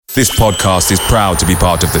This podcast is proud to be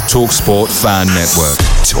part of the TalkSport Fan Network.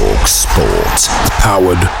 TalkSport.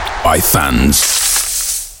 Powered by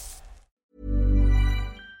fans.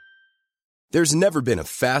 There's never been a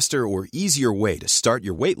faster or easier way to start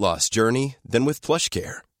your weight loss journey than with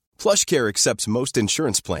PlushCare. PlushCare accepts most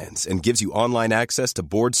insurance plans and gives you online access to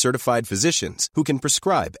board-certified physicians who can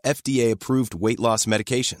prescribe FDA-approved weight loss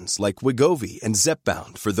medications like Wegovy and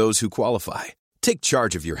Zepbound for those who qualify. Take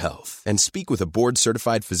charge of your health and speak with a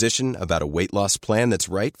board-certified physician about a weight loss plan that's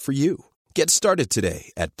right for you. Get started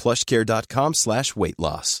today at plushcare.com/weight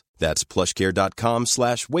loss. That's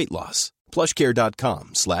plushcare.com/weight loss.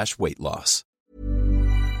 plushcare.com/weight loss.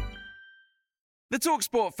 The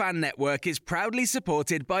TalkSport Fan Network is proudly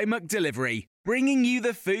supported by McDelivery, bringing you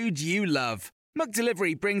the food you love.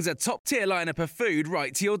 McDelivery brings a top-tier lineup of food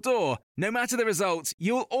right to your door. No matter the result,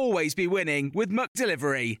 you'll always be winning with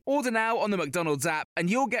McDelivery. Order now on the McDonald's app and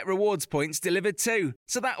you'll get rewards points delivered too.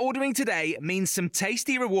 So that ordering today means some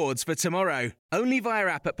tasty rewards for tomorrow. Only via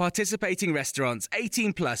app at participating restaurants.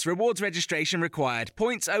 18 plus. Rewards registration required.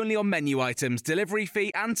 Points only on menu items. Delivery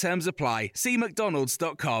fee and terms apply. See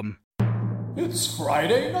mcdonalds.com. It's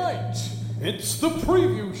Friday night. It's the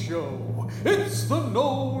preview show. It's the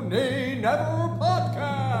No Nay Never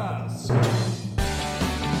podcast.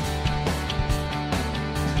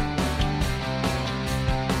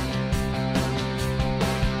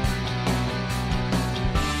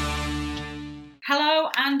 Hello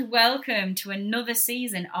and welcome to another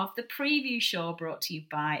season of the preview show brought to you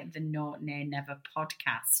by the No Nay Never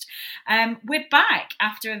podcast. We're back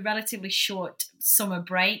after a relatively short summer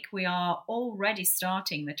break. We are already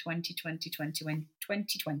starting the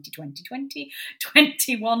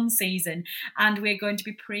 2020-2021 season, and we're going to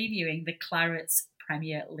be previewing the Clarets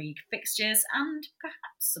Premier League fixtures and perhaps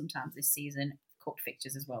sometimes this season Cup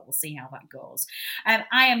fixtures as well. We'll see how that goes.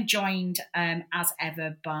 I am joined as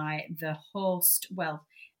ever by the host, well,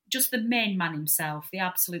 just the main man himself, the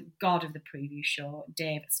absolute god of the preview show,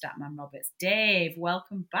 Dave Statman Roberts. Dave,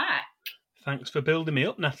 welcome back. Thanks for building me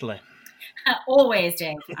up, Natalie. Always,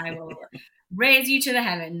 Dave. I will raise you to the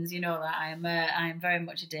heavens. You know that I am very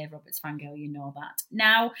much a Dave Roberts fangirl. You know that.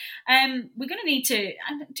 Now, we're going to need to.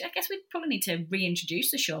 I guess we probably need to reintroduce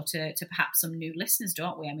the show to perhaps some new listeners,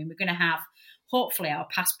 don't we? I mean, we're going to have hopefully our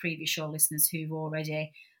past preview show listeners who've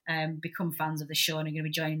already become fans of the show and are going to be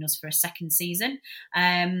joining us for a second season.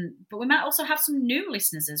 But we might also have some new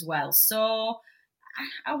listeners as well. So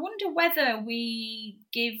I wonder whether we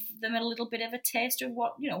give them a little bit of a taste of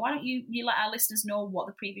what, why don't you let our listeners know what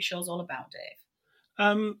the preview show is all about, Dave?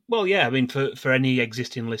 Well, yeah, I mean, for any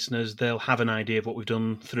existing listeners, they'll have an idea of what we've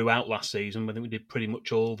done throughout last season. I think we did pretty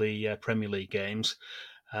much all the Premier League games.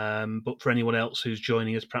 But for anyone else who's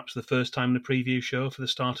joining us perhaps for the first time in the preview show for the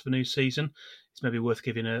start of a new season, it's maybe worth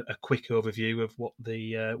giving a quick overview of what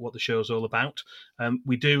the show's all about.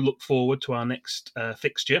 We do look forward to our next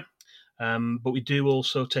fixture, but we do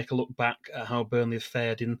also take a look back at how Burnley have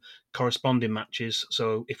fared in corresponding matches.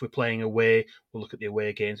 So if we're playing away, we'll look at the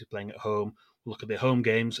away games. If we're playing at home, we'll look at the home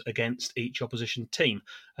games against each opposition team.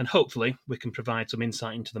 And hopefully we can provide some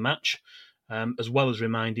insight into the match, as well as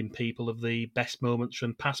reminding people of the best moments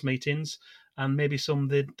from past meetings and maybe some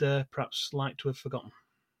they'd perhaps like to have forgotten.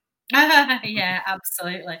 Yeah,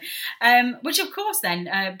 absolutely. Which, of course, then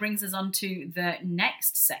brings us on to the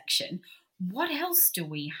next section. What else do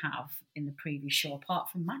we have in the preview show apart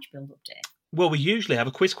from match build update? Well, we usually have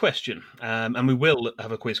a quiz question, and we will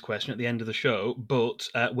have a quiz question at the end of the show. But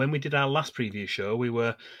when we did our last preview show, we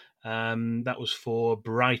were... that was for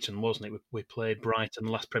Brighton, wasn't it? We played Brighton,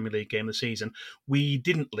 the last Premier League game of the season. We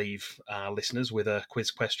didn't leave our listeners with a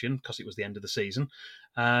quiz question because it was the end of the season.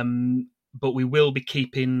 But we will be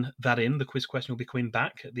keeping that in. The quiz question will be coming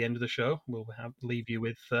back at the end of the show. We'll leave you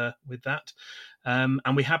with that.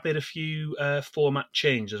 And we have made a few format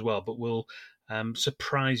changes as well, but we'll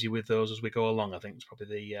surprise you with those as we go along. I think it's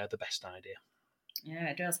probably the best idea. Yeah,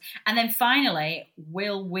 it does. And then finally,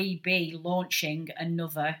 will we be launching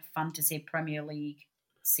another Fantasy Premier League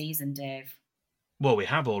season, Dave? Well, we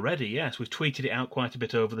have already, yes. We've tweeted it out quite a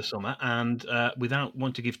bit over the summer, and without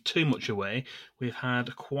wanting to give too much away, we've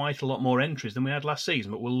had quite a lot more entries than we had last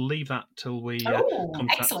season, but we'll leave that till we come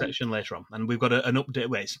to that section later on. And we've got an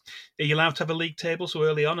update. Wait, are you allowed to have a league table so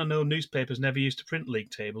early on? I know newspapers never used to print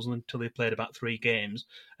league tables until they played about 3 games,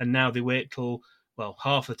 and now they wait till... Well,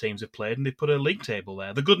 half the teams have played and they put a league table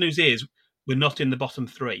there. The good news is we're not in the bottom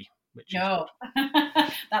 3. No,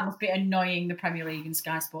 that must be annoying the Premier League and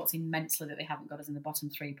Sky Sports immensely that they haven't got us in the bottom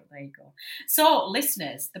 3, but there you go. So,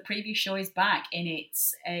 listeners, the preview show is back in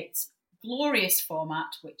its glorious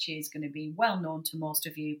format, which is going to be well known to most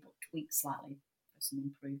of you, but tweaked slightly some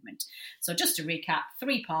improvement. So just to recap,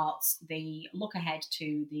 3 parts: the look ahead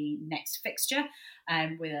to the next fixture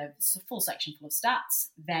with a full section full of stats,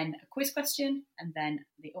 then a quiz question, and then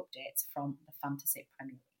the updates from the Fantasy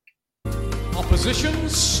Premier League. Opposition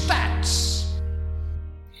stats.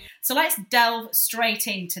 So let's delve straight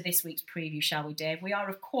into this week's preview, shall we, Dave? We are,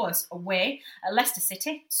 of course, away at Leicester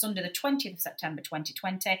City, Sunday the 20th of September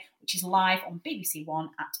 2020, which is live on BBC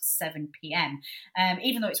One at 7 p.m.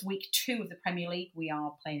 Even though it's week 2 of the Premier League, we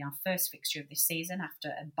are playing our first fixture of this season after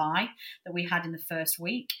a bye that we had in the first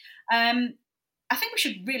week. I think we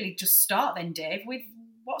should really just start then, Dave, with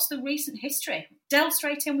what's the recent history? Delve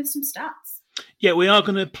straight in with some stats. Yeah, we are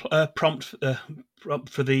going to prompt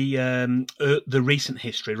for the recent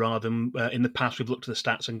history rather than in the past. We've looked at the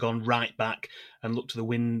stats and gone right back and looked at the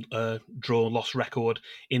win, draw, loss record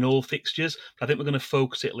in all fixtures. But I think we're going to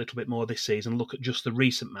focus it a little bit more this season, look at just the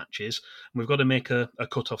recent matches. And we've got to make a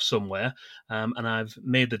cut-off somewhere. And I've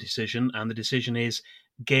made the decision, and the decision is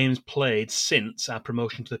games played since our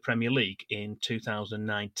promotion to the Premier League in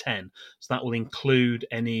 2009-10. So that will include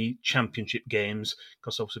any Championship games,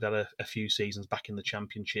 because obviously we've had a few seasons back in the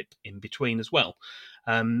Championship in between as well.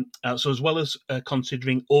 So as well as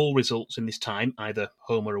considering all results in this time, either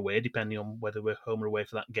home or away, depending on whether we're home or away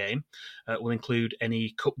for that game, we'll include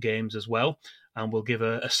any cup games as well, and we'll give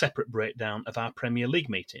a separate breakdown of our Premier League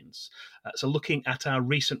meetings. So looking at our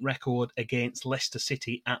recent record against Leicester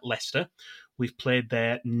City at Leicester, we've played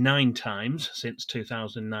there 9 times since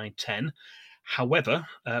 2009-10. However,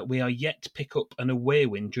 we are yet to pick up an away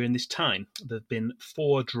win during this time. There have been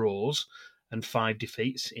 4 draws and 5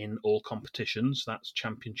 defeats in all competitions. That's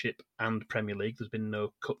Championship and Premier League. There's been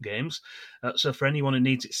no cup games. So for anyone who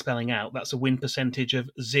needs it spelling out, that's a win percentage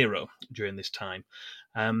of 0 during this time.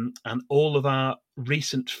 And all of our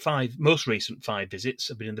most recent 5 visits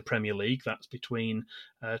have been in the Premier League. That's between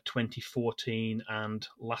 2014 and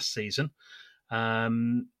last season.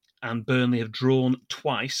 And Burnley have drawn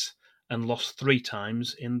twice and lost 3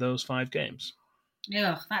 times in those 5 games.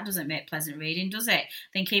 Ugh, that doesn't make pleasant reading, does it?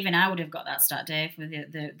 I think even I would have got that stat, Dave, with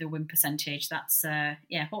the win percentage. That's,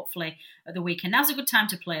 hopefully at the weekend. Now's a good time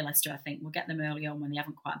to play Leicester, I think. We'll get them early on when they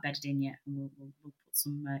haven't quite bedded in yet, and we'll put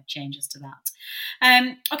some changes to that.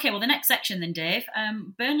 Okay, well, the next section then, Dave.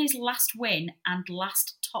 Burnley's last win and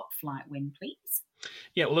last top flight win, please.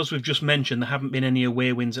 Yeah, well, as we've just mentioned, there haven't been any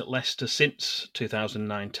away wins at Leicester since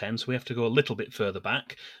 2009-10, so we have to go a little bit further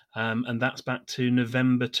back, and that's back to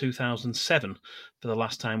November 2007 for the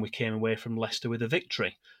last time we came away from Leicester with a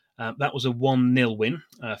victory. That was a 1-0 win,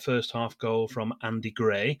 first half goal from Andy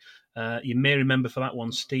Gray. You may remember for that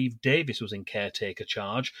one, Steve Davis was in caretaker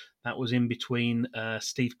charge. That was in between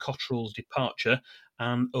Steve Cotterill's departure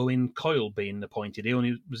and Owen Coyle being appointed. He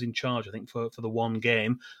only was in charge, I think, for the one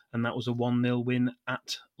game, and that was a 1-0 win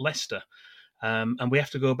at Leicester. And we have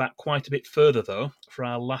to go back quite a bit further, though, for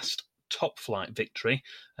our last top-flight victory.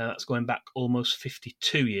 That's going back almost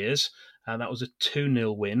 52 years. That was a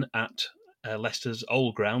 2-0 win at Leicester's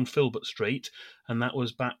old ground, Filbert Street, and that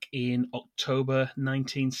was back in October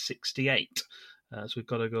 1968. So we've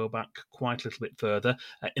got to go back quite a little bit further.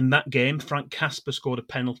 In that game, Frank Casper scored a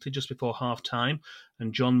penalty just before half-time,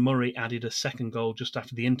 and John Murray added a second goal just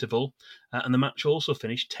after the interval. And the match also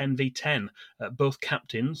finished 10-10. Both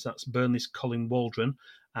captains, that's Burnley's Colin Waldron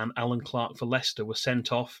and Alan Clark for Leicester, were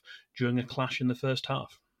sent off during a clash in the first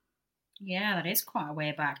half. Yeah, that is quite a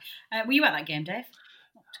way back. Were you at that game, Dave?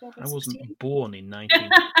 I wasn't born in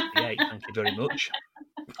 1968, thank you very much.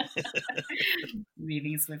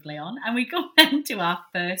 Moving swiftly on, and we go into our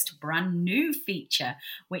first brand new feature,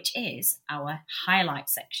 which is our highlight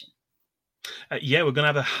section. We're going to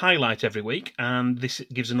have a highlight every week, and this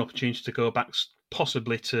gives an opportunity to go back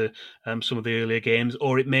possibly to some of the earlier games,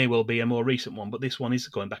 or it may well be a more recent one, but this one is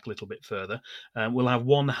going back a little bit further. We'll have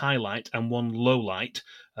one highlight and one low light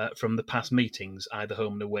from the past meetings, either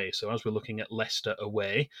home and away. So as we're looking at Leicester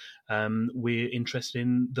away, we're interested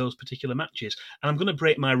in those particular matches. And I'm going to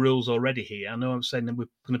break my rules already here. I know I'm saying that we're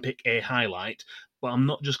going to pick a highlight, but I'm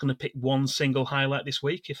not just going to pick one single highlight this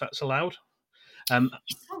week, if that's allowed. You're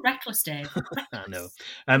so reckless, Dave. I know.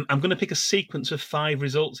 I'm going to pick a sequence of 5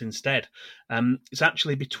 results instead. It's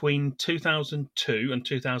actually between 2002 and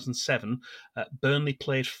 2007. Burnley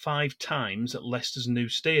played 5 times at Leicester's new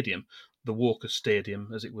stadium, the Walker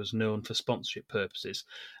Stadium, as it was known for sponsorship purposes.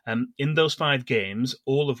 In those 5 games,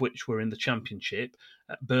 all of which were in the Championship,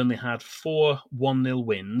 Burnley had 4 1-0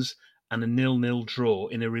 wins and a 0-0 draw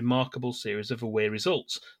in a remarkable series of away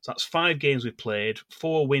results. So that's 5 games we played,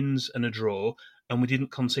 4 wins and a draw, and we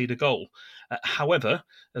didn't concede a goal. However,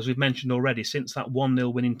 as we've mentioned already, since that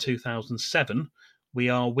 1-0 win in 2007, we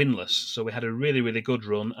are winless. So we had a really, really good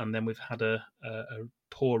run, and then we've had a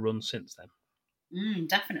poor run since then.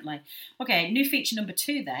 Definitely. Okay, new feature number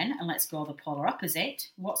 2 then, and let's go the polar opposite.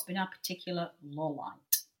 What's been our particular low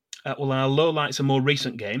light? Well, our low light's a more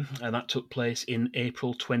recent game, and that took place in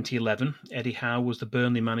April 2011. Eddie Howe was the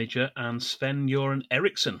Burnley manager, and Sven-Göran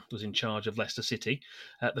Eriksson was in charge of Leicester City.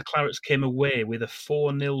 The Clarets came away with a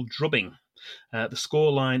 4-0 drubbing. The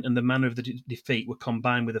scoreline and the manner of the defeat were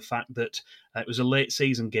combined with the fact that it was a late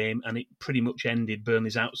season game, and it pretty much ended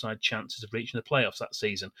Burnley's outside chances of reaching the playoffs that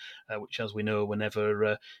season, which, as we know,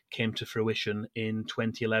 never came to fruition in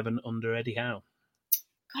 2011 under Eddie Howe.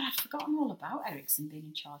 God, I've forgotten all about Eriksson being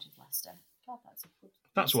in charge of Leicester. God,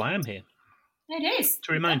 that's why I'm here. It is.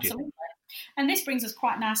 To remind you. And this brings us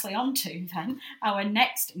quite nicely on to, then, our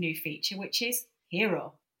next new feature, which is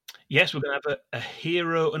Hero. Yes, we're going to have a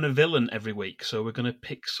hero and a villain every week. So we're going to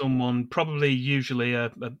pick someone, usually a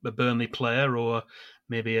Burnley player or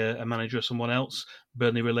maybe a manager or someone else,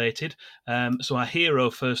 Burnley related. So our hero,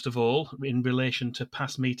 first of all, in relation to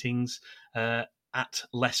past meetings at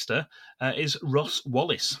Leicester, is Ross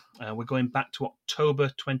Wallace. We're going back to October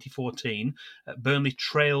 2014. Burnley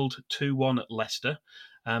trailed 2-1 at Leicester,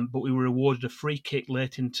 but we were awarded a free kick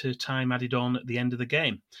late into time added on at the end of the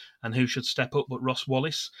game. And who should step up but Ross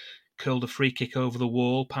Wallace? Curled a free kick over the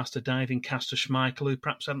wall past a diving Castor Schmeichel, who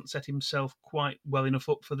perhaps hadn't set himself quite well enough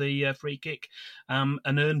up for the free kick, and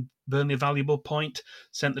earned Burnley a valuable point,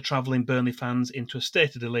 sent the travelling Burnley fans into a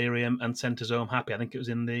state of delirium and sent us home happy. I think it was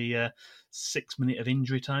in the 6 minute of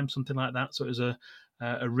injury time, something like that. So it was a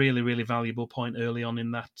really, really valuable point early on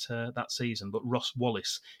in that season. But Ross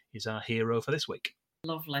Wallace is our hero for this week.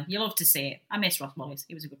 Lovely. You love to see it. I miss Ross Wallace.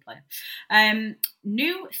 He was a good player.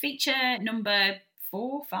 New feature number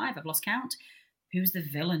 4, 5, I've lost count. Who's the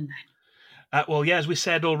villain then? Well, yeah, as we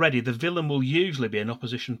said already, the villain will usually be an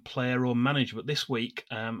opposition player or manager, but this week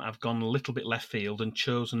I've gone a little bit left field and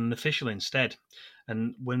chosen an official instead.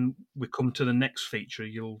 And when we come to the next feature,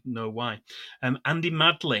 you'll know why. Andy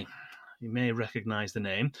Madley. You may recognise the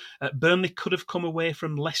name. Burnley could have come away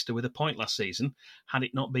from Leicester with a point last season had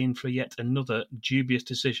it not been for yet another dubious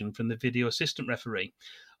decision from the video assistant referee.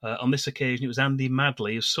 On this occasion, it was Andy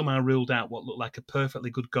Madley who somehow ruled out what looked like a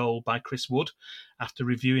perfectly good goal by Chris Wood. After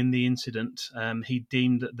reviewing the incident, he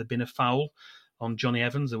deemed that there'd been a foul on Johnny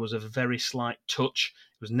Evans. There was a very slight touch.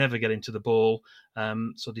 It was never getting to the ball.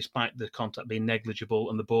 So despite the contact being negligible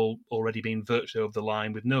and the ball already being virtually over the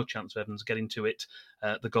line with no chance of Evans getting to it,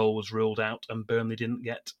 the goal was ruled out and Burnley didn't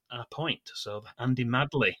get a point. So Andy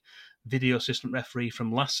Madley, video assistant referee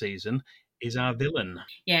from last season, is our villain.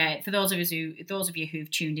 Yeah, for those of you who've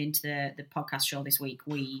tuned into the podcast show this week,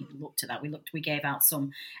 we looked at that. We gave out some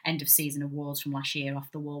end of season awards from last year,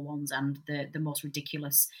 off the wall ones, and the most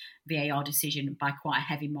ridiculous VAR decision by quite a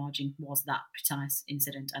heavy margin was that precise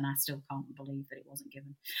incident, and I still can't believe that it wasn't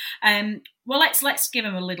given. Well, let's give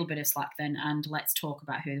him a little bit of slack then, and let's talk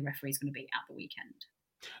about who the referee is going to be at the weekend.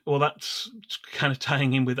 Well, that's kind of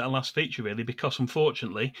tying in with that last feature, really, because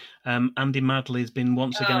unfortunately, Andy Madley has been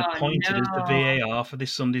once again appointed as the VAR for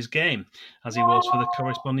this Sunday's game, as he was for the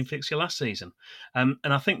corresponding fixture last season. And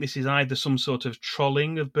I think this is either some sort of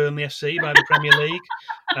trolling of Burnley FC by the Premier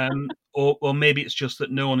League, or maybe it's just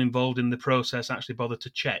that no one involved in the process actually bothered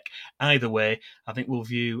to check. Either way, I think we'll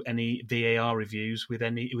view any VAR reviews with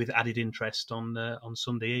added interest on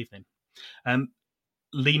Sunday evening.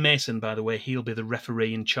 Lee Mason, by the way, he'll be the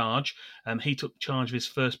referee in charge. He took charge of his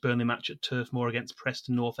first Burnley match at Turf Moor against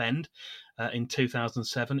Preston North End in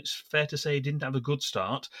 2007. It's fair to say he didn't have a good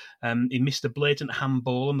start. He missed a blatant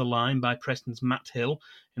handball on the line by Preston's Matt Hill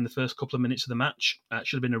in the first couple of minutes of the match. It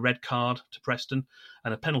should have been a red card to Preston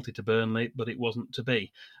and a penalty to Burnley, but it wasn't to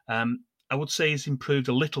be. I would say he's improved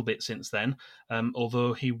a little bit since then,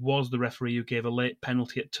 although he was the referee who gave a late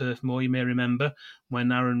penalty at Turf Moor, you may remember,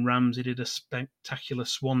 when Aaron Ramsey did a spectacular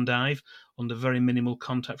swan dive under very minimal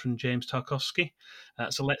contact from James Tarkowski.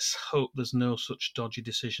 So let's hope there's no such dodgy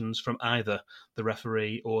decisions from either the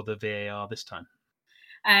referee or the VAR this time.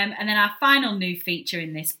 And then our final new feature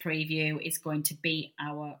in this preview is going to be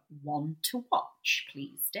our one to watch.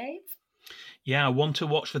 Please, Dave. Yeah, one to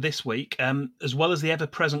watch for this week. As well as the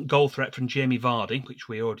ever-present goal threat from Jamie Vardy, which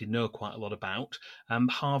we already know quite a lot about,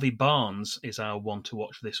 Harvey Barnes is our one to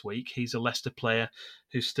watch for this week. He's a Leicester player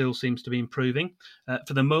who still seems to be improving.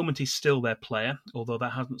 For the moment, he's still their player, although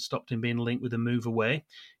that hasn't stopped him being linked with a move away,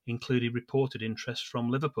 including reported interest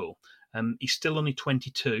from Liverpool. He's still only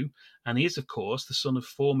 22, and he is, of course, the son of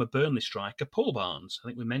former Burnley striker Paul Barnes. I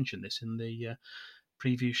think we mentioned this in the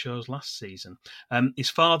preview shows last season. His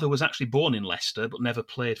father was actually born in Leicester, but never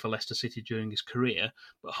played for Leicester City during his career.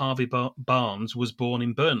 But Harvey Barnes was born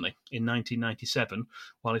in Burnley in 1997,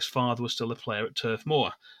 while his father was still a player at Turf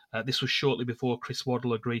Moor. This was shortly before Chris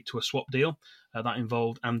Waddle agreed to a swap deal. That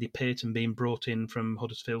involved Andy Payton being brought in from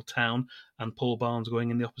Huddersfield Town and Paul Barnes going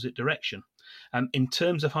in the opposite direction. In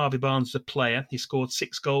terms of Harvey Barnes as a player, he scored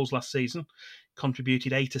 6 goals last season,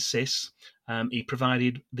 contributed 8 assists. He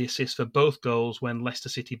provided the assist for both goals when Leicester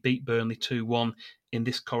City beat Burnley 2-1 in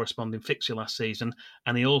this corresponding fixture last season,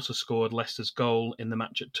 and he also scored Leicester's goal in the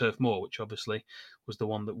match at Turf Moor, which obviously was the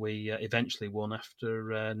one that we eventually won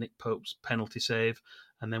after Nick Pope's penalty save,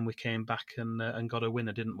 and then we came back and got a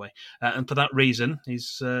winner, didn't we? And for that reason,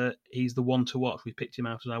 he's the one to watch. We picked him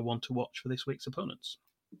out as our one to watch for this week's opponents.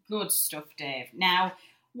 Good stuff, Dave. Now,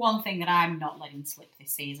 one thing that I'm not letting slip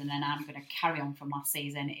this season, and I'm going to carry on from last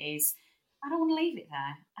season, is I don't want to leave it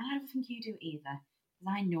there. And I don't think you do either.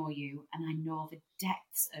 Because I know you, and I know the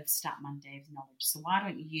depths of Statman Dave's knowledge. So why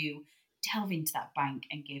don't you delve into that bank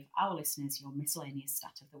and give our listeners your miscellaneous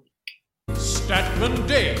stat of the week? Statman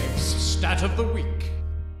Dave's Stat of the Week.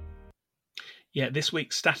 Yeah, this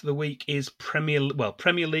week's stat of the week is Premier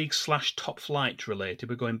League / top flight related.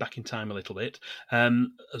 We're going back in time a little bit,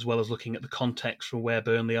 as well as looking at the context from where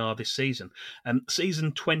Burnley are this season.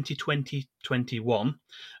 Season 2020-21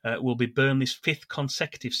 will be Burnley's 5th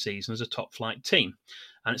consecutive season as a top flight team.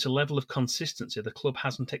 And it's a level of consistency the club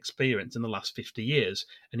hasn't experienced in the last 50 years,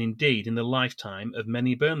 and indeed in the lifetime of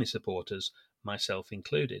many Burnley supporters, myself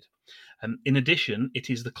included. In addition,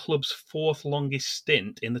 it is the club's 4th longest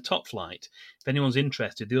stint in the top flight. If anyone's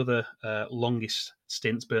interested, the other longest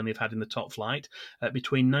stints Burnley have had in the top flight,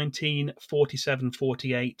 between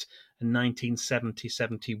 1947-48 and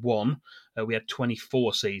 1970-71, we had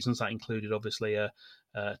 24 seasons. That included, obviously, a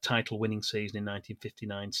title-winning season in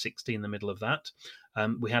 1959-60 in the middle of that.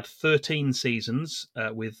 We had 13 seasons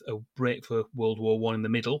with a break for World War I in the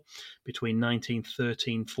middle, between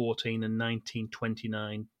 1913-14 and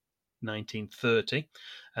 1929-1930.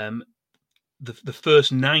 The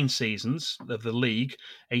first 9 seasons of the league,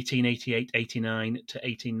 1888-89 to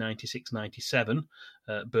 1896-97,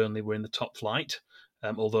 Burnley were in the top flight.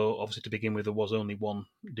 Although obviously to begin with there was only one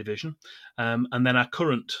division. And then our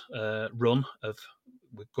current run of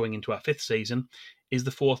going into our 5th season is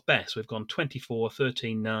the 4th best. We've gone 24,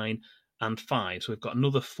 13, 9 and 5. So we've got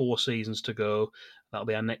another 4 seasons to go. That'll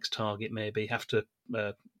be our next target, maybe after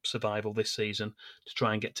survival this season, to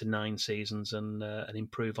try and get to 9 seasons and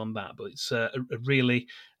improve on that. But it's a really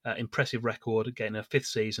impressive record. Getting a 5th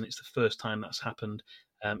season, it's the first time that's happened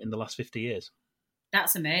in the last 50 years.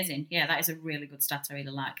 That's amazing. Yeah, that is a really good stat. I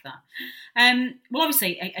really like that. Well,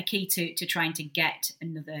 obviously, a key to trying to get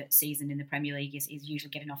another season in the Premier League is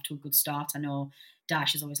usually getting off to a good start. I know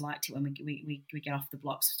Dash has always liked it when we get off the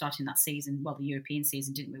blocks starting that season. Well, the European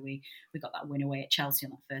season, didn't we? We got that win away at Chelsea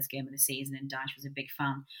on that first game of the season, and Dash was a big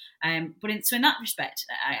fan. But in that respect,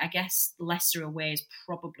 I guess Leicester away is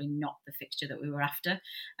probably not the fixture that we were after.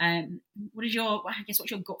 What's your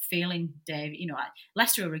gut feeling, Dave? You know,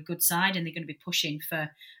 Leicester are a good side, and they're going to be pushing for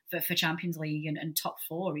Champions League and top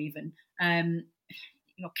 4 even. You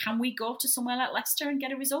know, can we go to somewhere like Leicester and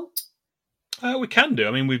get a result? We can do.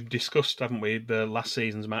 I mean, we've discussed, haven't we, the last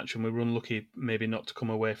season's match, and we were unlucky maybe not to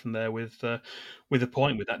come away from there with a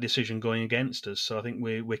point, with that decision going against us. So I think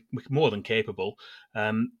we're more than capable.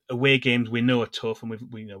 Away games we know are tough, and we've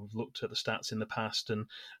looked at the stats in the past, and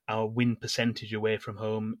our win percentage away from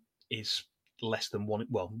home is less than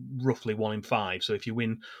roughly 1 in 5. So if you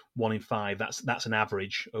win 1 in 5, that's an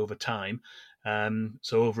average over time.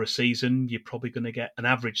 So over a season, you're probably going to get an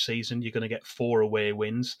average season. You're going to get 4 away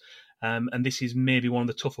wins. And this is maybe one of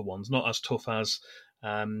the tougher ones, not as tough as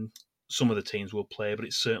some of the teams will play, but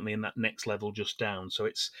it's certainly in that next level just down. So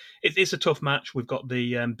it's a tough match. We've got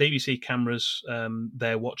the BBC cameras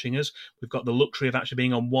there watching us. We've got the luxury of actually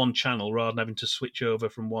being on one channel rather than having to switch over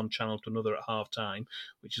from one channel to another at half time,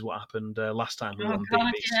 which is what happened last time we were on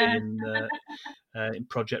BBC in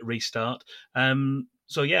Project Restart.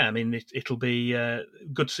 So yeah, I mean, it'll be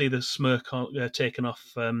good to see the smirk taken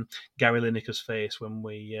off Gary Lineker's face when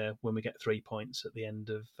we get 3 points at the end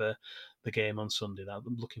of the game on Sunday.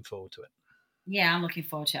 I'm looking forward to it. Yeah, I'm looking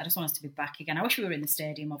forward to it. I just want us to be back again. I wish we were in the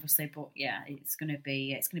stadium, obviously, but yeah, it's going to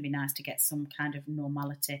be nice to get some kind of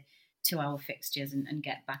normality to our fixtures and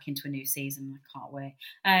get back into a new season. I can't wait.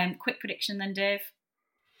 Quick prediction then, Dave.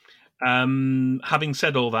 Having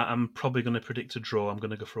said all that, I'm probably going to predict a draw. I'm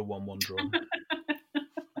going to go for a 1-1 draw.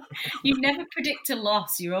 You never predict a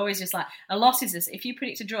loss. You're always just like, a loss is this. If you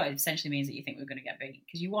predict a draw, it essentially means that you think we're going to get beat,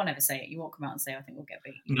 because you won't ever say it. You won't come out and say, I think we'll get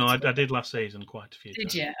beat. No, I did last season quite a few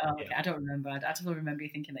times. Did you? Oh, okay. Yeah. I don't remember. I don't remember you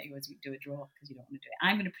thinking that you would do a draw because you don't want to do it.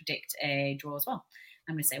 I'm going to predict a draw as well.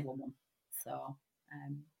 I'm going to say 1-1. So,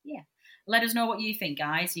 yeah. Let us know what you think,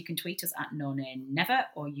 guys. You can tweet us at NoNayNever,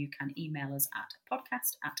 or you can email us at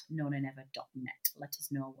podcast@nonaynever.net. Let us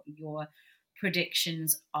know what your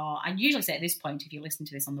predictions are. I usually say at this point, if you listen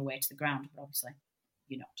to this on the way to the ground, but obviously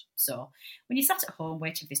you're not. So when you sat at home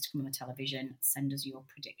waiting for this to come on the television, send us your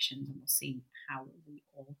predictions and we'll see how we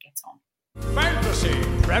all get on. Fantasy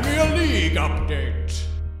Premier League update.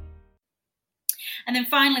 And then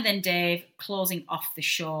finally then, Dave, closing off the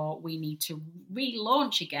show, we need to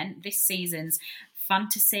relaunch again this season's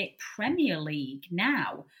Fantasy Premier League.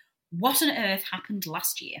 Now, what on earth happened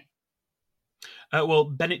last year? Well,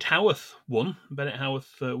 Bennett Howarth won. Bennett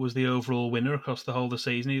Howarth was the overall winner across the whole of the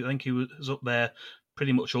season. I think he was up there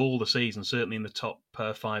pretty much all the season, certainly in the top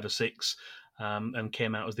 5 or 6, and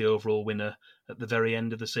came out as the overall winner at the very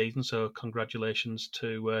end of the season. So congratulations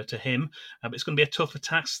to him. But it's going to be a tougher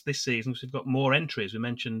task this season because we've got more entries. We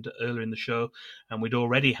mentioned earlier in the show, and we'd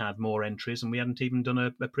already had more entries, and we hadn't even done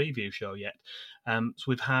a preview show yet. So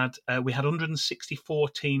we had 164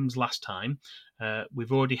 teams last time.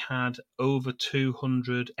 We've already had over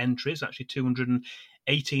 200 entries, actually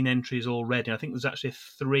 218 entries already. I think there's actually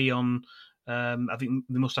 3 on. I think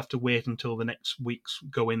they must have to wait until the next weeks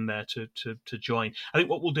go in there to join. I think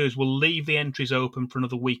what we'll do is we'll leave the entries open for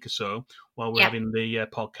another week or so while we're having the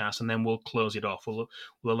podcast, and then we'll close it off. We'll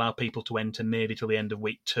allow people to enter maybe till the end of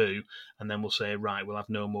week 2, and then we'll say, right, we'll have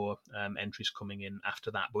no more entries coming in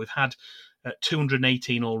after that. But we've had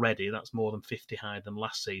 218 already. That's more than 50 higher than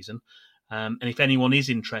last season. And if anyone is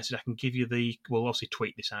interested, I can give you we'll obviously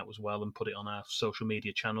tweet this out as well and put it on our social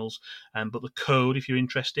media channels. But the code, if you're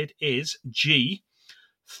interested, is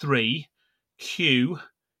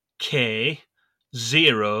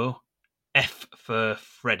G3QK0F for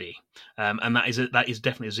Freddy. And that is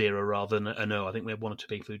definitely a 0 rather than an O. I think we had 1 or 2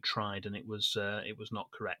 people who tried and it was not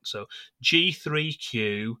correct. So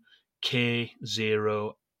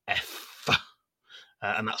G3QK0F.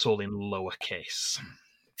 And that's all in lowercase.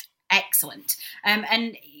 Excellent.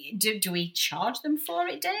 And do we charge them for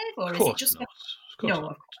it, Dave? Or is it just not.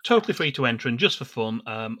 No, totally free to enter and just for fun.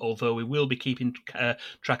 Although we will be keeping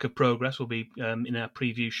track of progress. We'll be in our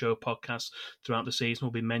preview show podcast throughout the season.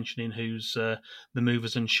 We'll be mentioning who's the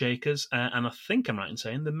movers and shakers. And I think I'm right in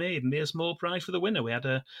saying there may even be a small prize for the winner. We had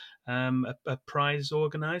a prize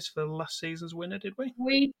organised for last season's winner, did we?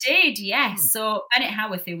 We did, yes. So Bennett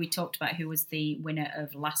Howarth, who we talked about, who was the winner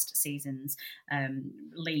of last season's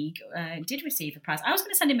league, did receive a prize. I was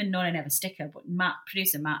going to send him a No Nay Never sticker, but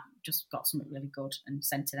producer Matt just got something really good and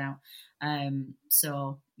sent it out.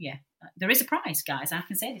 So yeah, there is a prize, guys. I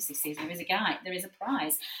can say this season. There is a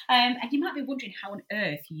prize. And you might be wondering how on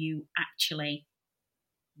earth you actually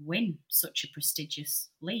win such a prestigious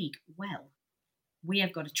league. Well, we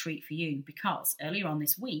have got a treat for you, because earlier on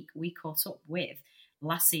this week we caught up with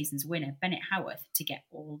last season's winner, Bennett Howarth, to get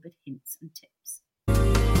all the hints and tips.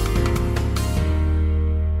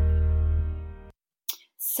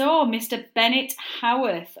 So, Mr. Bennett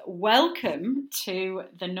Howarth, welcome to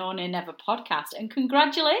the No Nay Never podcast, and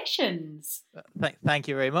congratulations. Thank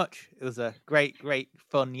you very much. It was a great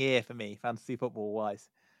fun year for me, fantasy football wise.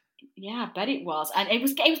 Yeah, I bet it was, and it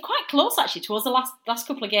was quite close actually. Towards the last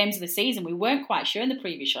couple of games of the season, we weren't quite sure in the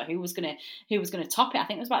previous show who was gonna top it. I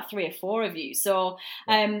think it was about 3 or 4 of you. So,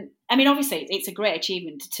 I mean, obviously, it's a great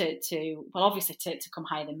achievement to come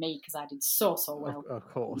higher than me, because I did so well. Of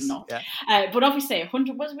course, yeah. But obviously, 100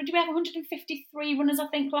 did we have 153 runners? I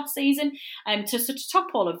think last season, to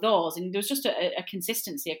top all of those, and there was just a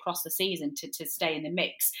consistency across the season to stay in the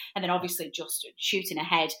mix, and then obviously just shooting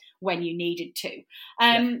ahead when you needed to.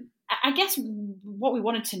 I guess what we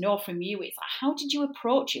wanted to know from you is, how did you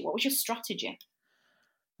approach it? What was your strategy?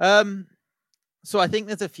 So I think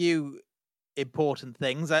there's a few important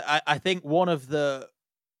things. I think one of the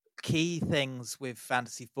key things with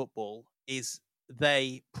fantasy football is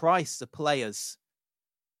they price the players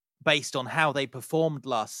based on how they performed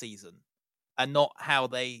last season and not how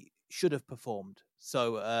they should have performed.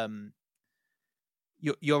 So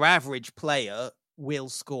your average player will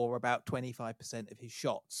score about 25% of his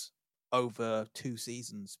shots over 2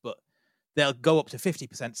 seasons, but they'll go up to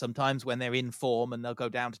 50% sometimes when they're in form, and they'll go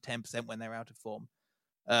down to 10% when they're out of form.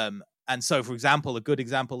 And so, for example, a good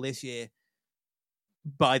example this year,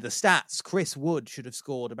 by the stats, Chris Wood should have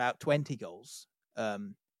scored about 20 goals,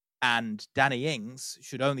 and Danny Ings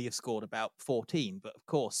should only have scored about 14. But of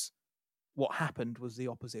course, what happened was the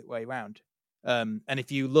opposite way around. And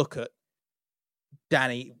if you look at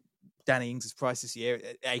Danny Ings' price this year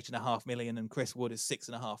at 8.5 million and Chris Wood is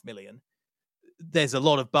 6.5 million, there's a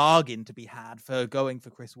lot of bargain to be had for going for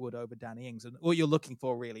Chris Wood over Danny Ings. And what you're looking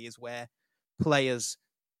for really is where players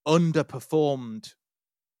underperformed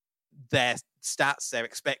their stats, their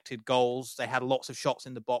expected goals. They had lots of shots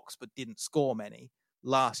in the box but didn't score many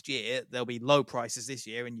last year. There'll be low prices this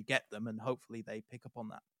year and you get them, and hopefully they pick up on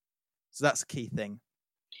that. So that's a key thing.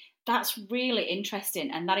 That's really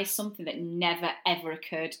interesting, and that is something that never, ever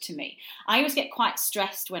occurred to me. I always get quite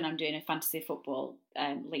stressed when I'm doing a fantasy football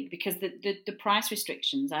league because the price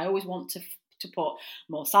restrictions, I always want to put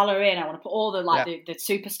more salary in. I want to put all the the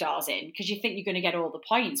superstars in because you think you're going to get all the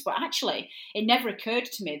points. But actually, it never occurred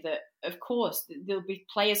to me that, of course, there'll be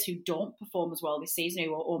players who don't perform as well this season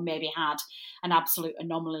or maybe had an absolute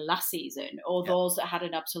anomaly last season, or those that had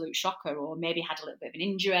an absolute shocker or maybe had a little bit of an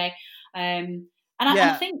injury.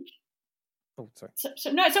 I think... Oh, sorry.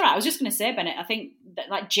 So no, it's all right. I was just going to say, Bennett, I think that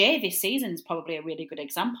like Jay this season is probably a really good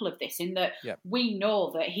example of this in that we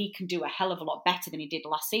know that he can do a hell of a lot better than he did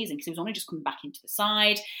last season because he was only just coming back into the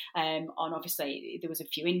side. And obviously there was a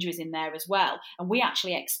few injuries in there as well. And we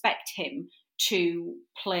actually expect him to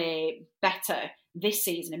play better this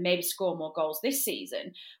season and maybe score more goals this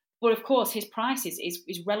season. But of course, his price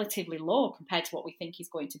is relatively low compared to what we think he's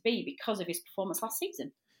going to be because of his performance last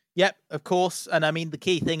season. Yep, of course. And I mean, the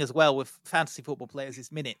key thing as well with fantasy football players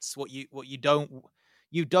is minutes. What you don't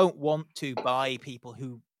want to buy people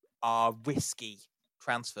who are risky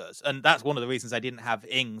transfers. And that's one of the reasons I didn't have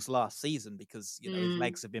Ings last season because, his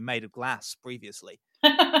legs have been made of glass previously.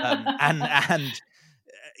 And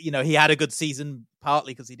he had a good season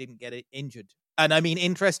partly because he didn't get injured. And I mean,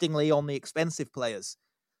 interestingly, on the expensive players,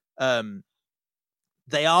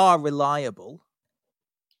 they are reliable,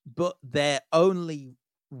 but they're only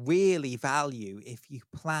really value if you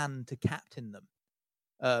plan to captain them.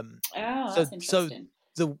 That's interesting.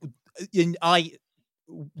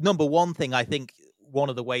 Number one thing, I think one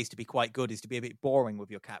of the ways to be quite good is to be a bit boring with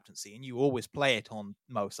your captaincy, and you always play it on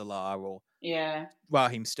Mo Salah or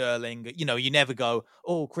Raheem Sterling. You never go,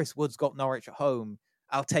 oh, Chris Wood's got Norwich at home,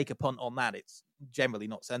 I'll take a punt on that. It's generally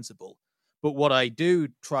not sensible. But what I do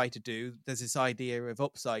try to do, there's this idea of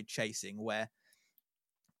upside chasing where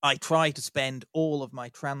I try to spend all of my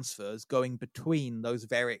transfers going between those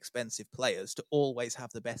very expensive players to always have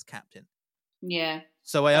the best captain. Yeah.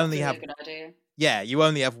 So I only have... a good idea. Yeah, you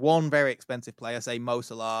only have one very expensive player, say Mo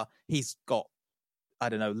Salah. He's got, I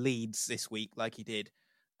don't know, Leeds this week like he did.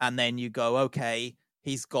 And then you go, okay,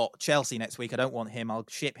 he's got Chelsea next week. I don't want him. I'll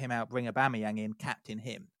ship him out, bring Aubameyang in, captain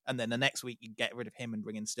him. And then the next week you get rid of him and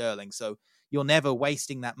bring in Sterling. So you're never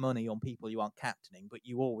wasting that money on people you aren't captaining, but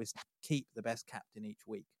you always keep the best captain each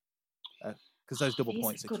week. Because those double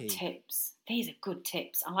points are key. These are good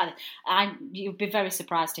tips. I like it. You'll be very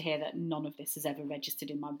surprised to hear that none of this has ever registered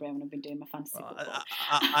in my brain when I've been doing my fantasy football.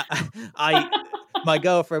 My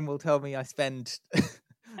girlfriend will tell me I spend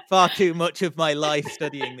far too much of my life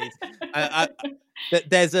studying these.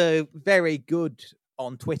 There's a very good,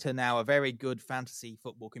 on Twitter now, a very good fantasy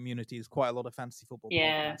football community. There's quite a lot of fantasy football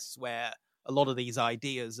podcasts where a lot of these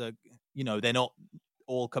ideas are, they're not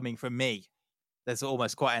all coming from me. There's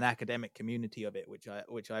almost quite an academic community of it,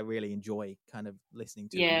 which I really enjoy kind of listening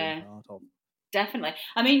to. Yeah, and being part of. Definitely.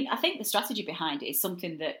 I mean, I think the strategy behind it is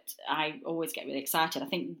something that I always get really excited. I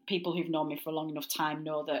think people who've known me for a long enough time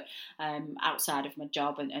know that outside of my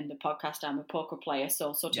job and the podcast, I'm a poker player.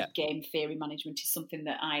 So sort of game theory management is something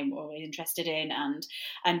that I'm always interested in, and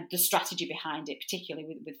the strategy behind it,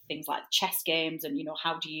 particularly with things like chess games and,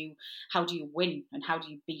 how do you win and how do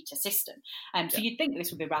you beat a system. So you'd think this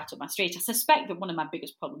would be right up my street. I suspect that one of my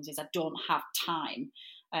biggest problems is I don't have time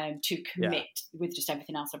to commit with just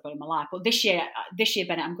everything else I've got in my life. But this year,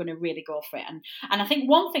 Bennett, I'm going to really go for it. And I think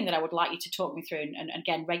one thing that I would like you to talk me through, and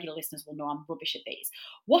again, regular listeners will know I'm rubbish at these.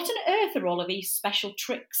 What on earth are all of these special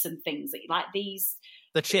tricks and things that you like these?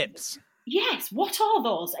 The chips. Yes. What are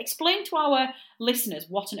those? Explain to our listeners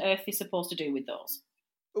what on earth they're supposed to do with those.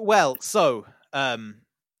 Well, so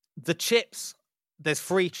the chips, there's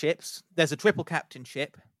 3 chips. There's a triple captain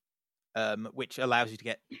chip, which allows you to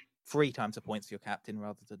get 3 times the points for your captain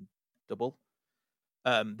rather than double.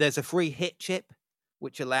 There's a free hit chip,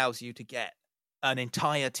 which allows you to get an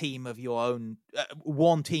entire team of your own,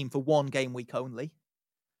 one team for one game week only.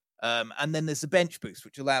 And then there's the bench boost,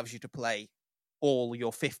 which allows you to play all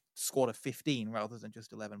your squad of 15 rather than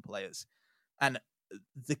just 11 players. And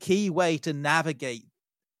the key way to navigate,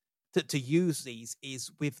 to use these is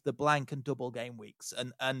with the blank and double game weeks.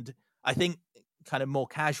 And I think kind of more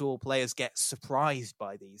casual players get surprised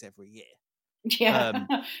by these every year. Yeah,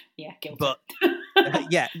 guilty. But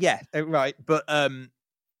right. But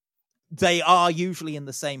they are usually in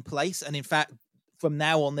the same place. And in fact, from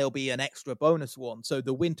now on, there'll be an extra bonus one. So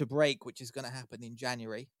the winter break, which is going to happen in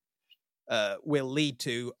January, will lead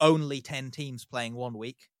to only 10 teams playing 1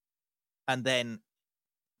 week. And then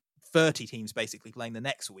 30 teams basically playing the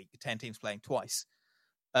next week, 10 teams playing twice.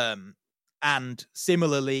 And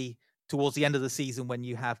similarly, towards the end of the season, when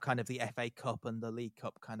you have kind of the FA Cup and the League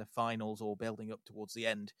Cup kind of finals all building up towards the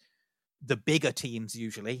end, the bigger teams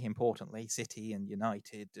usually, importantly, City and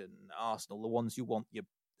United and Arsenal, the ones you want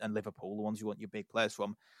and Liverpool, the ones you want your big players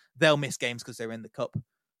from, they'll miss games because they're in the Cup.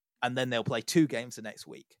 And then they'll play 2 games the next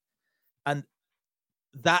week. And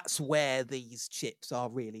that's where these chips are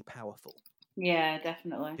really powerful. Yeah,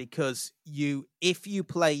 definitely. Because if you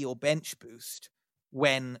play your bench boost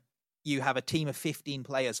when you have a team of 15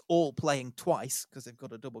 players all playing twice because they've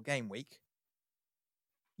got a double game week,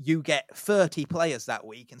 you get 30 players that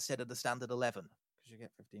week instead of the standard 11 because you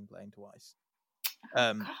get 15 playing twice.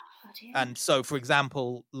 And so, for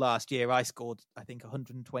example, last year I scored, I think,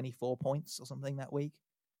 124 points or something that week.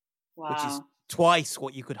 Wow. Which is twice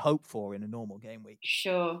what you could hope for in a normal game week.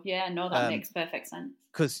 Sure. Yeah, no, that makes perfect sense.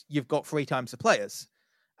 Because you've got 3 times the players.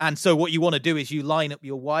 And so what you want to do is you line up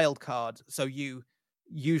your wild card. So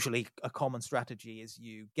usually a common strategy is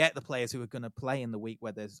you get the players who are going to play in the week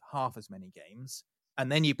where there's half as many games. And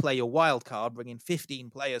then you play your wild card, bring in 15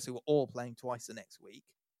 players who are all playing twice the next week.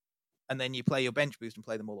 And then you play your bench boost and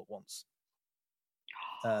play them all at once.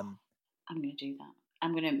 I'm going to do that.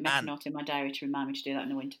 I'm going to make a note in my diary to remind me to do that in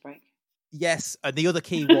the winter break. Yes, and the other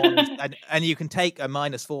key one, and you can take a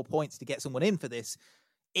 -4 points to get someone in for this.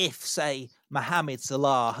 If, say, Mohamed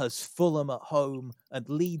Salah has Fulham at home and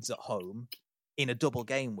Leeds at home in a double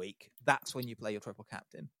game week, that's when you play your triple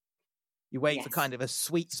captain. You wait for kind of a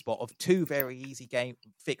sweet spot of 2 very easy game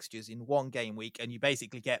fixtures in 1 game week, and you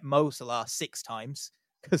basically get Mo Salah 6 times,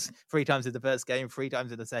 because 3 times in the first game, 3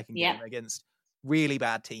 times in the second game against really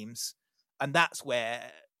bad teams. And that's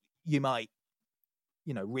where you might,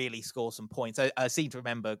 really score some points. I seem to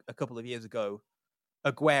remember a couple of years ago,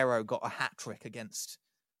 Aguero got a hat-trick against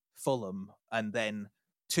Fulham and then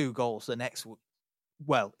 2 goals the next,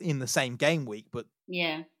 in the same game week, but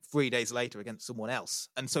 3 days later against someone else.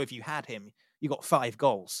 And so if you had him, you got 5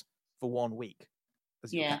 goals for 1 week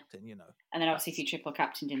as your captain, And then obviously if you triple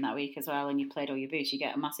captained in that week as well and you played all your boosts, you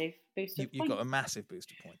get a massive boost of points. You've got a massive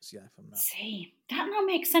boost of points, from that. See, that now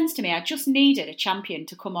makes sense to me. I just needed a champion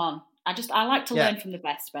to come on. I like to learn from the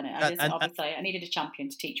best, Bennett. I needed a champion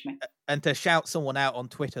to teach me. And to shout someone out on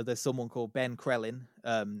Twitter, there's someone called Ben Krellin,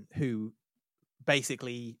 who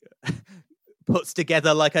basically puts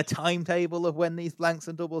together like a timetable of when these blanks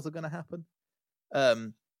and doubles are going to happen.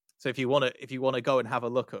 So if you want to go and have a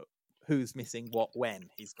look at who's missing what when,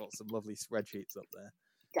 he's got some lovely spreadsheets up there.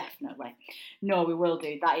 Definitely. No, we will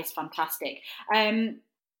do. That is fantastic.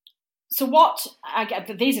 So what I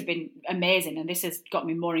get, these have been amazing, and this has got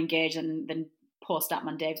me more engaged than poor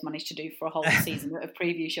Statman Dave's managed to do for a whole season of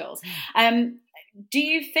preview shows. Do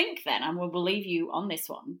you think then, and we'll leave you on this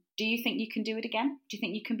one, do you think you can do it again? Do you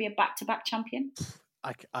think you can be a back-to-back champion?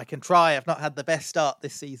 I can try. I've not had the best start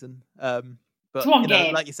this season. But it's one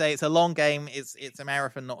game. Like you say, it's a long game. It's a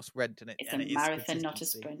marathon, not a sprint. It's a marathon, not a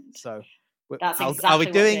sprint. So I'll be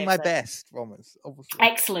doing my best, Romas. Obviously.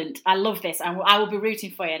 Excellent. I love this. I will be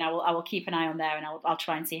rooting for you, and I will keep an eye on there, and I'll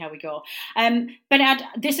try and see how we go. Bernard,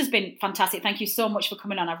 this has been fantastic. Thank you so much for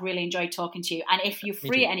coming on. I've really enjoyed talking to you. And if you're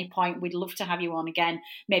free at any point, we'd love to have you on again,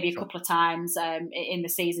 maybe a couple of times in the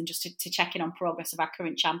season, just to check in on progress of our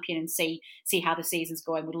current champion and see how the season's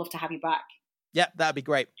going. We'd love to have you back. Yeah, that'd be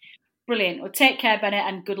great. Brilliant. Well, take care, Bennett,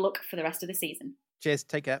 and good luck for the rest of the season. Cheers.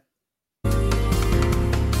 Take care.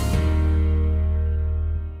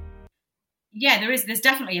 Yeah, there's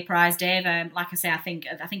definitely a prize, Dave. Like I say, I think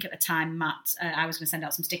at the time, Matt, I was going to send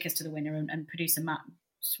out some stickers to the winner, and producer Matt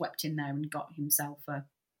swept in there and got himself a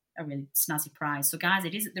really snazzy prize. So, guys,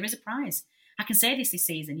 there is a prize. I can say this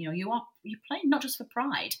season. You're playing not just for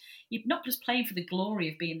pride. You're not just playing for the glory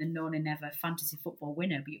of being the known and never fantasy football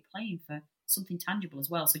winner, but you're playing for something tangible as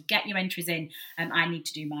well. So get your entries in. I need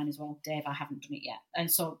to do mine as well, Dave. I haven't done it yet,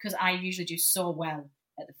 and so because I usually do so well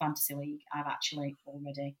at the fantasy league, I've actually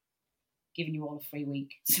already giving you all a free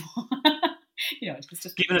week. So, it's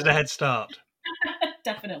just giving us a head start.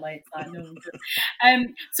 Definitely.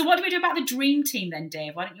 So what do we do about the dream team then,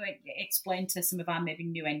 Dave? Why don't you explain to some of our maybe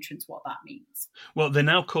new entrants what that means? Well, they're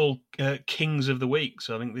now called Kings of the Week,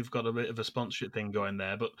 so I think they've got a bit of a sponsorship thing going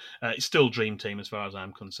there, but it's still Dream Team as far as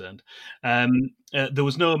I'm concerned. There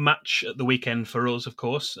was no match at the weekend for us, of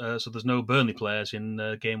course, so there's no Burnley players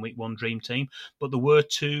in Game Week 1 Dream Team, but there were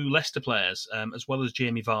 2 Leicester players, as well as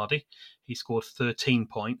Jamie Vardy, He scored 13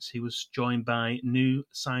 points. He was joined by new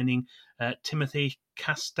signing Timothy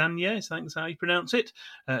Castagne, I think is how you pronounce it,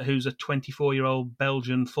 who's a 24-year-old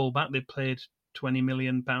Belgian fullback. They played £20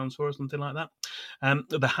 million for or something like that.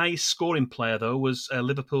 The highest scoring player, though, was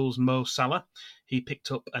Liverpool's Mo Salah. He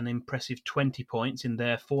picked up an impressive 20 points in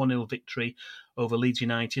their 4-0 victory over Leeds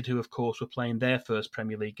United, who, of course, were playing their first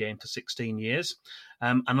Premier League game for 16 years.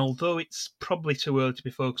 And although it's probably too early to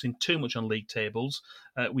be focusing too much on league tables,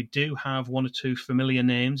 we do have one or two familiar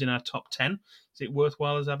names in our top 10. Is it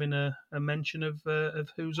worthwhile as having a mention of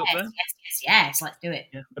who's up there? Yes, let's do it.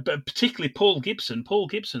 Yeah. But particularly Paul Gibson. Paul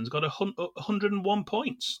Gibson's got 101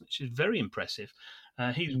 points, which is very impressive.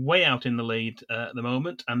 He's way out in the lead at the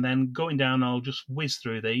moment. And then going down, I'll just whiz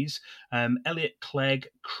through these. Elliot Clegg,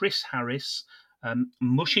 Chris Harris,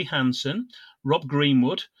 Mushy Hansen, Rob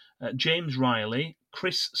Greenwood, James Riley,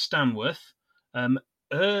 Chris Stanworth,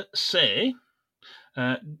 Say,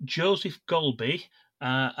 Joseph Golby,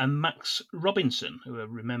 and Max Robinson, who I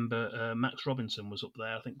remember Max Robinson was up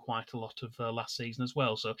there, I think, quite a lot of last season as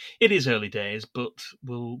well. So it is early days, but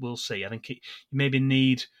we'll see. I think you maybe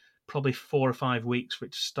need probably 4 or 5 weeks for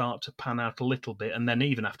it to start to pan out a little bit, and then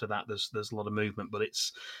even after that, there's a lot of movement. But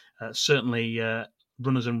it's certainly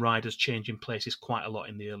runners and riders changing places quite a lot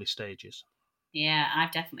in the early stages. Yeah,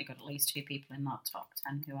 I've definitely got at least 2 people in that top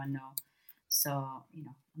 10 who I know. So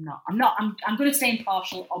I'm going to stay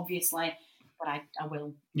impartial, obviously, but I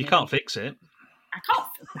will. You can't fix it. I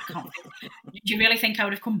can't. Do you really think I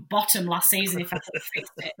would have come bottom last season if I could have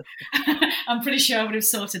fixed it? I'm pretty sure I would have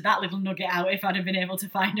sorted that little nugget out if I'd have been able to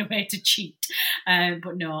find a way to cheat.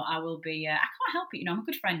 But no, I will be. I can't help it. I'm a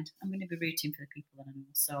good friend. I'm going to be rooting for the people that I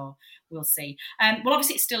know. So we'll see. Well,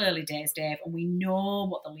 obviously it's still early days, Dave, and we know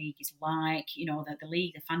what the league is like. That the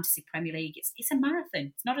league, the Fantasy Premier League, it's a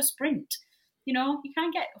marathon. It's not a sprint. You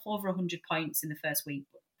can't get over 100 points in the first week,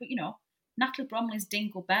 but Natalie Bromley's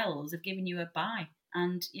Dingle Bells have given you a bye,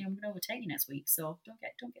 and I'm going to overtake you next week. So don't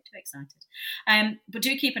get too excited. But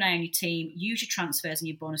do keep an eye on your team. Use your transfers and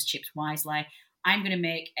your bonus chips wisely. I'm going to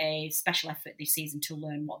make a special effort this season to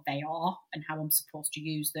learn what they are and how I'm supposed to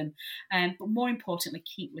use them. But more importantly,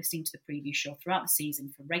 keep listening to the preview show throughout the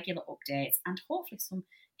season for regular updates and hopefully some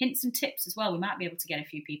hints and tips as well. We might be able to get a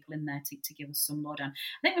few people in there to give us some lowdown.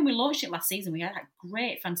 I think when we launched it last season, we had that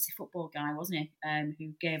great fantasy football guy, wasn't he?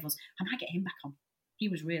 Who gave us. I might get him back on. He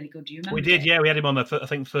was really good. Do you remember? We did, yeah. We had him on the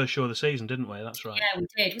first show of the season, didn't we? That's right. Yeah, we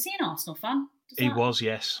did. Was he an Arsenal fan? He was,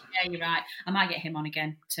 yes. Yeah, you're right. I might get him on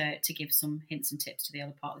again to give some hints and tips to the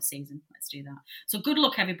other part of the season. Let's do that. So good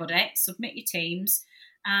luck, everybody. Submit your teams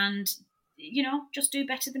and, just do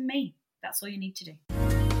better than me. That's all you need to do.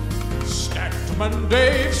 Statman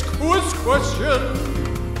Dave's quiz question.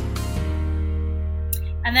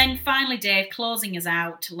 And then finally, Dave, closing us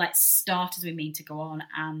out, let's start as we mean to go on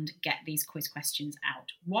and get these quiz questions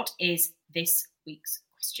out. What is this week's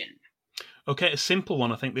question? Okay, a simple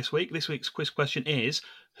one, I think, this week. This week's quiz question is,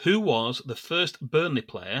 who was the first Burnley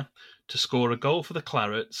player to score a goal for the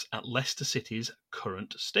Clarets at Leicester City's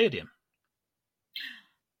current stadium?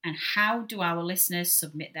 And how do our listeners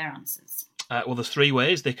submit their answers? Well, there's 3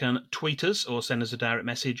 ways. They can tweet us or send us a direct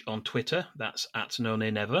message on Twitter. That's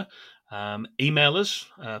 @NoNayNever. Email us,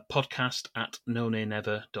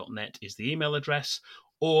 podcast@nonaynever.net is the email address,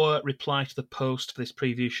 or reply to the post for this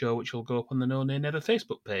preview show, which will go up on the No Nay Never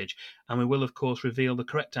Facebook page. And we will, of course, reveal the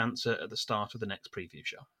correct answer at the start of the next preview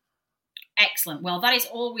show. Excellent. Well, that is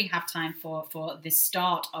all we have time for the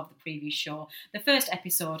start of the preview show, the first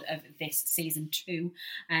episode of this season 2,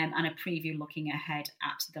 and a preview looking ahead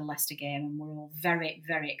at the Leicester game. And we're all very,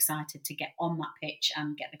 very excited to get on that pitch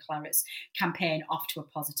and get the Clarets campaign off to a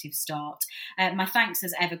positive start. My thanks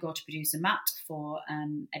as ever go to producer Matt for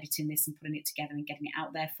editing this and putting it together and getting it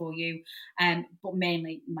out there for you. But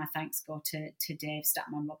mainly my thanks go to Dave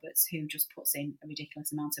Statman Roberts, who just puts in a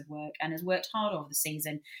ridiculous amount of work and has worked hard over the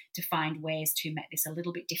season to find ways to make this a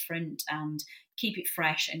little bit different and keep it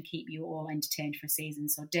fresh and keep you all entertained for a season.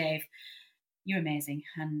 So Dave, you're amazing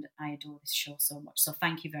and I adore this show so much. So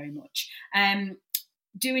thank you very much.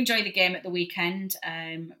 Do enjoy the game at the weekend.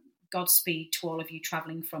 Godspeed to all of you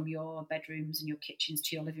travelling from your bedrooms and your kitchens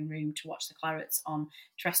to your living room to watch the Clarets on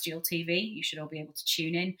terrestrial TV. You should all be able to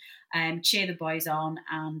tune in, cheer the boys on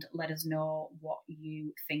and let us know what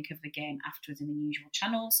you think of the game afterwards in the usual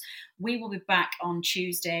channels. We will be back on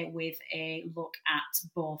Tuesday with a look at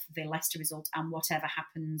both the Leicester result and whatever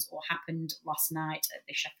happens or happened last night at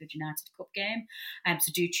the Sheffield United Cup game. So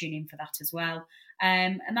do tune in for that as well.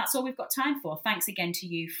 And that's all we've got time for. Thanks again to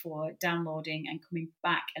you for downloading and coming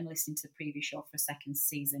back and listening to the preview show for a second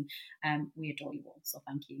season. We adore you all, so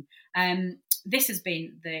thank you. This has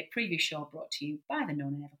been the preview show brought to you by the No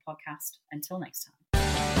Nay Never podcast. Until next time.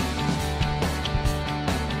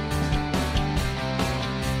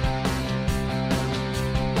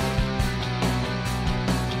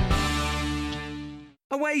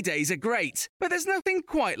 Away days are great, but there's nothing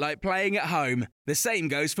quite like playing at home. The same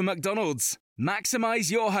goes for McDonald's.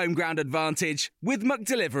 Maximise your home ground advantage with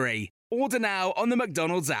McDelivery. Order now on the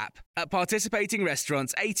McDonald's app. At participating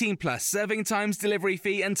restaurants, 18 plus serving times, delivery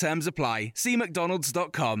fee and terms apply. See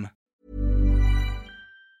mcdonalds.com.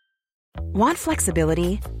 Want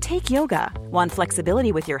flexibility? Take yoga. Want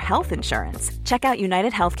flexibility with your health insurance? Check out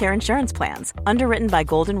United Healthcare Insurance Plans. Underwritten by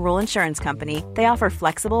Golden Rule Insurance Company, they offer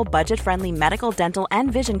flexible, budget-friendly medical, dental,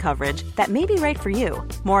 and vision coverage that may be right for you.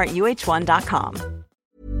 More at uh1.com.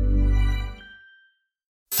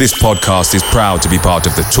 This podcast is proud to be part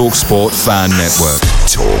of the TalkSport Fan Network.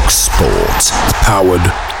 TalkSport.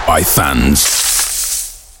 Powered by fans.